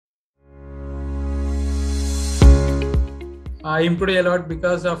I improved a lot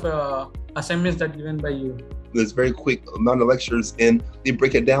because of assignments that given by you. There's very quick amount of lectures, and they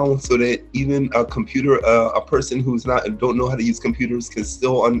break it down so that even a person who's don't know how to use computers can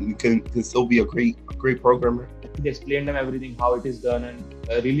still be a great programmer. They explain them everything, how it is done,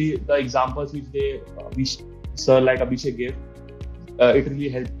 and really the examples which sir like Abhishek gave, it really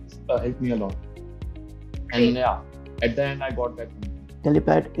helped me a lot. And at the end I got that.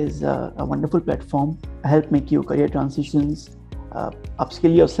 Intellipaat is a wonderful platform. Help make you career transitions,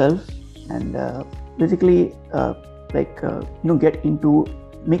 upskill yourself, and basically get into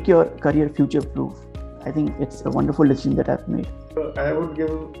make your career future proof. I think it's a wonderful decision that I've made. I would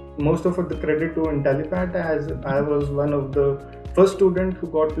give most of the credit to Intellipaat, as I was one of the first students who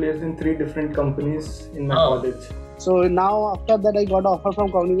got placed in 3 different companies in my college. So now after that I got an offer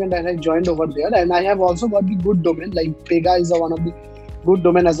from Cognizant and I joined over there, and I have also got the good domain, like Pega is one of the good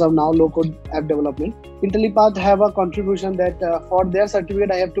domain as of now, low-code app development. Intellipaat have a contribution that for their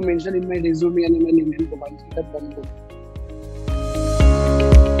certificate I have to mention in my resume and in my LinkedIn profile. So that's very good.